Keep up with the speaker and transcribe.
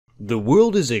The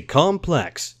world is a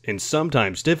complex and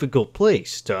sometimes difficult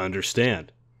place to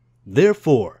understand.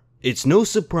 Therefore, it's no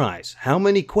surprise how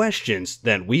many questions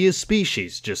that we as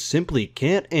species just simply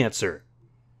can't answer.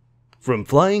 From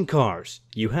flying cars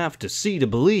you have to see to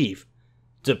believe,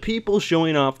 to people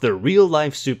showing off their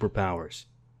real-life superpowers.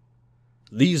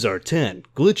 These are 10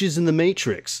 glitches in the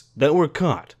Matrix that were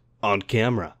caught on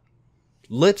camera.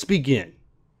 Let's begin.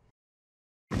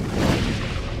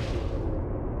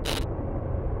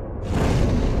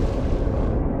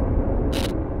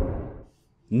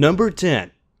 Number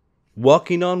 10.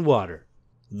 Walking on water.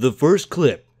 The first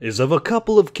clip is of a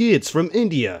couple of kids from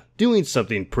India doing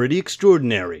something pretty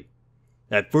extraordinary.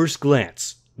 At first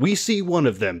glance, we see one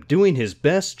of them doing his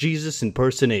best Jesus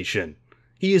impersonation.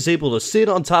 He is able to sit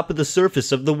on top of the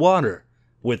surface of the water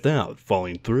without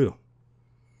falling through.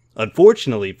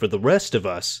 Unfortunately for the rest of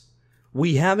us,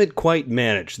 we haven't quite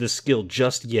managed this skill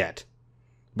just yet.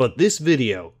 But this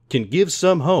video can give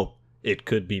some hope it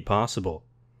could be possible.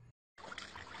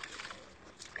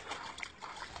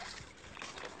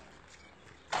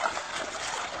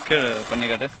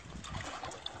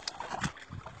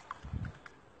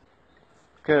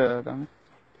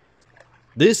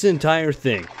 This entire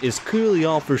thing is clearly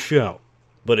all for show,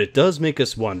 but it does make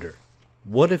us wonder,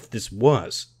 what if this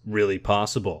was really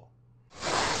possible?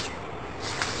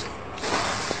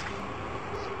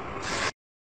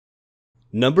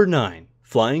 Number 9.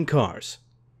 Flying cars.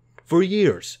 For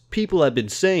years, people have been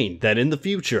saying that in the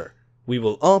future, we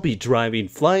will all be driving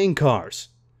flying cars.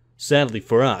 Sadly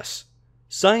for us,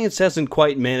 science hasn't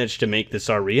quite managed to make this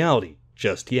our reality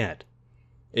just yet.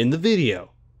 In the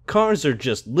video, cars are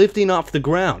just lifting off the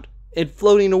ground and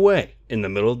floating away in the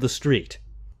middle of the street.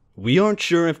 We aren't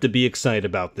sure if to be excited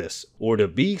about this or to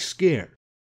be scared.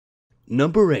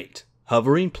 Number 8.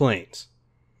 Hovering planes.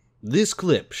 This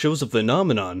clip shows a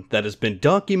phenomenon that has been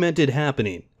documented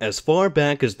happening as far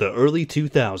back as the early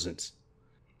 2000s.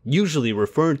 Usually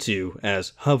referred to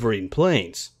as hovering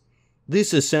planes,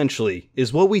 this essentially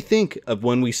is what we think of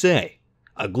when we say,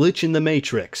 a glitch in the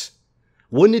Matrix.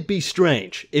 Wouldn't it be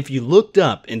strange if you looked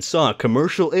up and saw a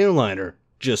commercial airliner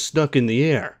just stuck in the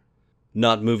air,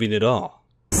 not moving at all?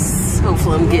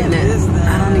 Hopefully I'm getting it.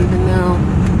 I don't even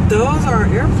know. Those are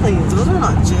airplanes. Those are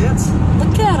not jets.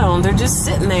 Look at them. They're just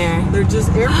sitting there. They're just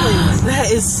airplanes.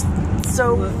 That is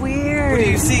so weird. What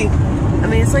do you see? I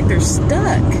mean, it's like they're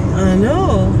stuck. I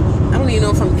know. I don't even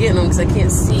know if I'm getting them because I can't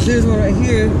see. There's one right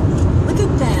here. Look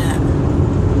at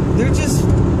that. They're just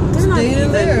They're not staying even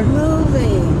in there.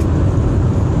 moving.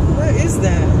 What is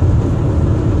that?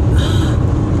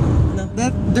 No,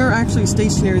 they're actually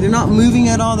stationary. They're not moving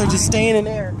at all. They're just staying in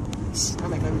there.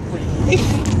 I'm like, Dang.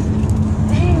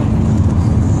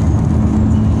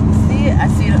 See it? I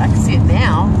see it. I can see it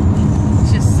now.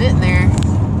 It's just sitting there.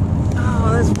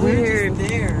 Oh, that's weird.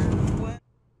 There.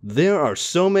 There are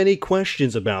so many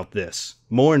questions about this.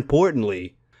 More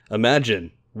importantly,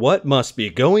 imagine what must be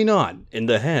going on in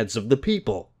the heads of the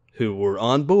people who were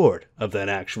on board of that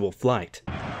actual flight.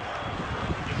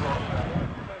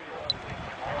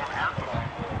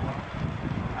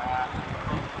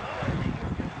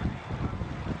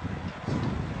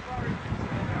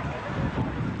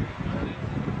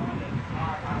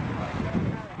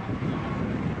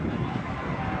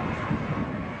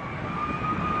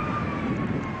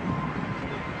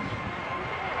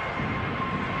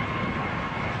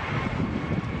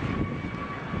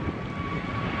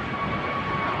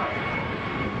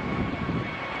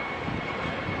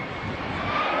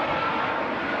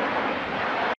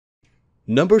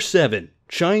 Number 7.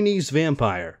 Chinese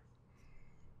vampire.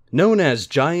 Known as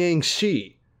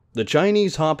Jiangxi, the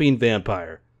Chinese hopping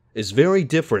vampire is very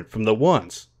different from the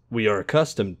ones we are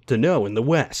accustomed to know in the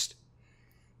West.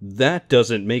 That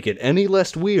doesn't make it any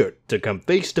less weird to come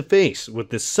face to face with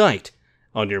this sight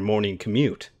on your morning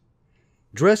commute.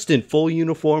 Dressed in full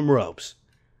uniform robes,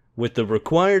 with the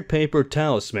required paper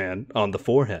talisman on the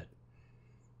forehead.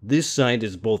 This sight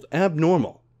is both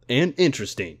abnormal and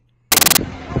interesting.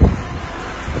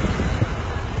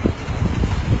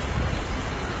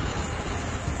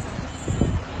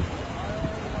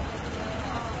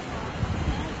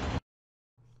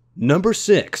 Number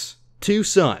 6. Two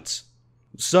suns.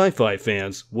 Sci-fi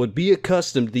fans would be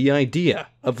accustomed to the idea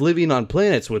of living on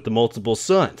planets with multiple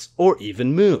suns or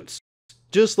even moons,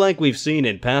 just like we've seen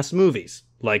in past movies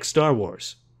like Star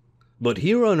Wars. But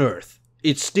here on Earth,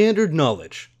 it's standard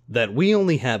knowledge that we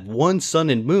only have one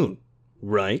sun and moon,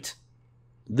 right?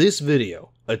 This video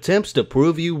attempts to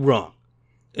prove you wrong.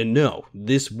 And no,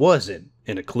 this wasn't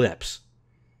an eclipse.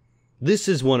 This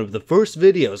is one of the first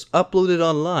videos uploaded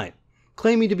online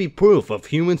claiming to be proof of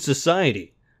human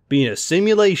society being a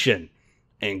simulation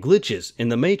and glitches in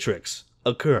the Matrix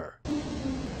occur.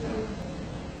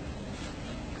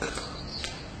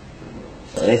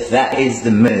 If that is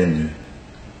the moon,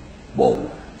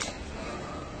 whoa,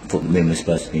 I thought the moon was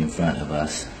supposed to be in front of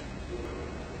us.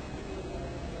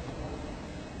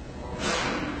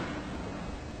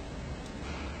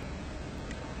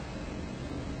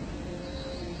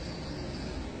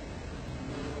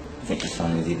 I think the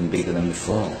sun is even bigger than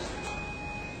before.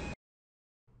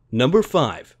 Number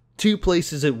 5. Two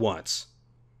places at once.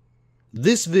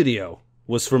 This video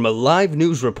was from a live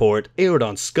news report aired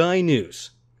on Sky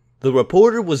News. The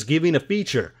reporter was giving a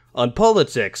feature on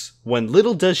politics when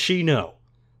little does she know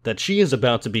that she is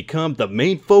about to become the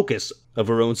main focus of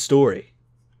her own story.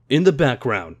 In the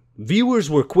background, viewers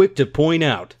were quick to point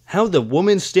out how the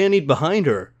woman standing behind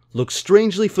her looked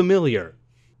strangely familiar.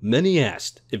 Many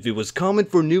asked if it was common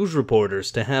for news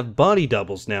reporters to have body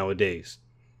doubles nowadays.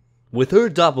 With her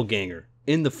doppelganger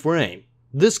in the frame,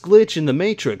 this glitch in the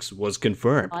Matrix was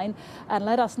confirmed. And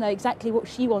let us know exactly what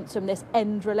she wants from this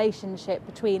end relationship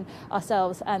between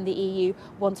ourselves and the EU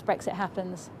once Brexit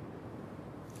happens.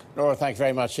 Laura, thanks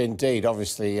very much indeed.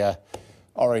 Obviously,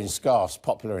 orange scarf's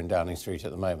popular in Downing Street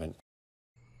at the moment.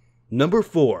 Number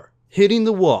 4. Hitting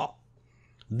the wall.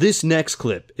 This next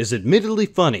clip is admittedly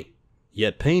funny,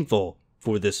 yet painful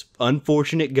for this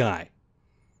unfortunate guy.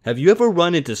 Have you ever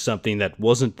run into something that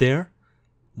wasn't there?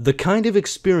 The kind of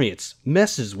experience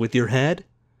messes with your head?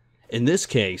 In this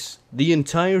case, the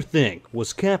entire thing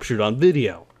was captured on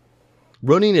video.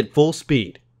 Running at full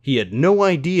speed, he had no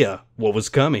idea what was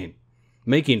coming,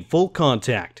 making full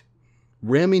contact,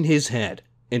 ramming his head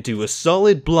into a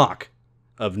solid block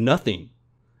of nothing.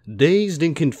 Dazed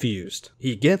and confused,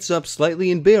 he gets up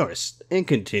slightly embarrassed and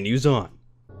continues on.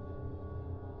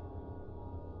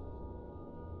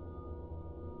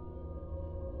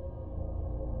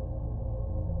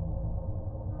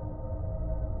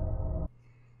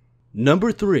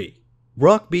 Number 3.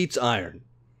 Rock beats iron.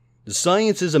 The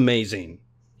science is amazing.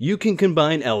 You can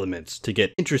combine elements to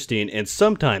get interesting and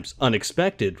sometimes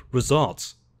unexpected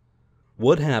results.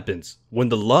 What happens when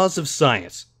the laws of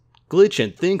science glitch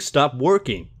and things stop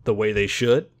working the way they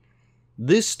should?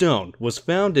 This stone was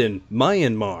found in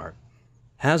Myanmar.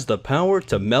 Has the power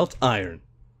to melt iron.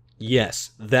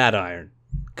 Yes, that iron.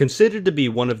 Considered to be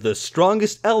one of the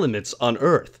strongest elements on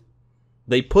Earth.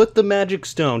 They put the magic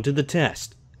stone to the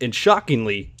test. And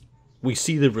shockingly, we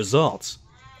see the results.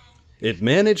 It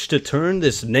managed to turn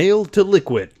this nail to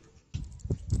liquid.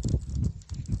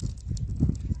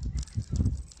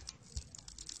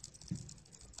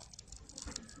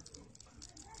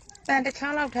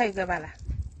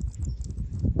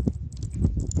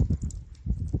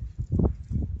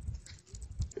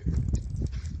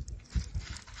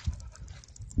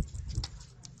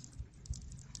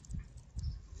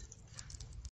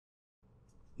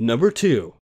 Number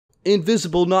 2.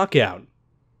 Invisible knockout.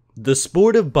 The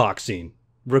sport of boxing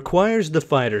requires the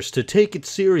fighters to take it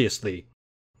seriously.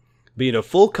 Being a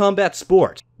full combat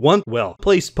sport, one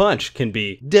well-placed punch can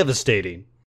be devastating.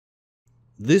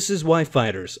 This is why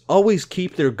fighters always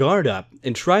keep their guard up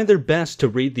and try their best to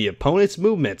read the opponent's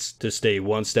movements to stay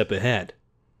one step ahead.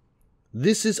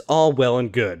 This is all well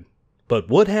and good, but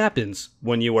what happens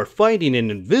when you are fighting an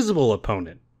invisible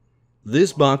opponent?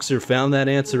 This boxer found that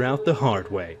answer out the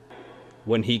hard way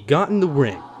when he got in the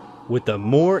ring with a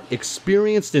more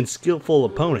experienced and skillful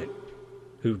opponent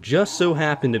who just so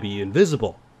happened to be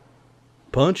invisible.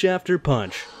 Punch after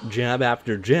punch, jab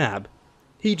after jab,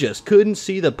 he just couldn't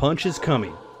see the punches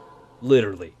coming.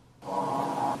 Literally.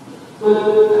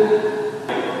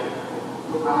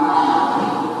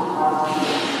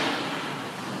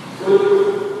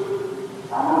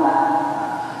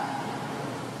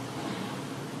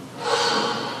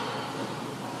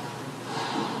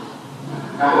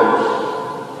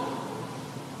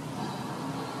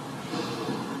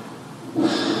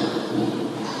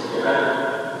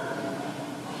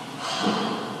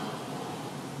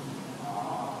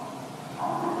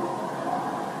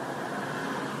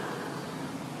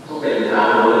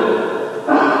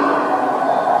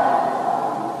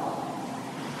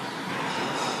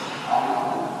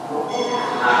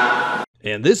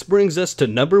 And this brings us to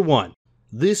number 1.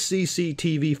 This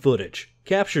CCTV footage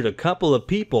captured a couple of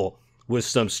people with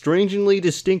some strangely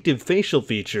distinctive facial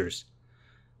features.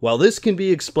 While this can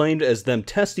be explained as them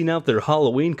testing out their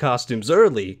Halloween costumes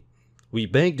early, we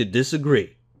beg to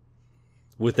disagree.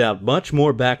 Without much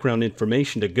more background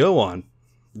information to go on,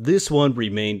 this one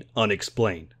remained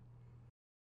unexplained.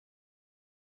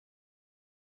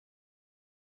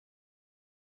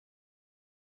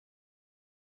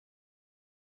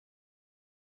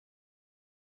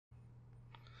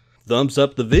 Thumbs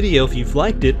up the video if you've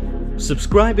liked it.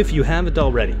 Subscribe if you haven't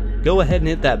already. Go ahead and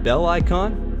hit that bell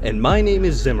icon. And my name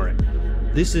is Zimmerin.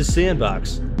 This is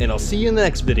Sandbox, and I'll see you in the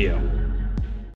next video.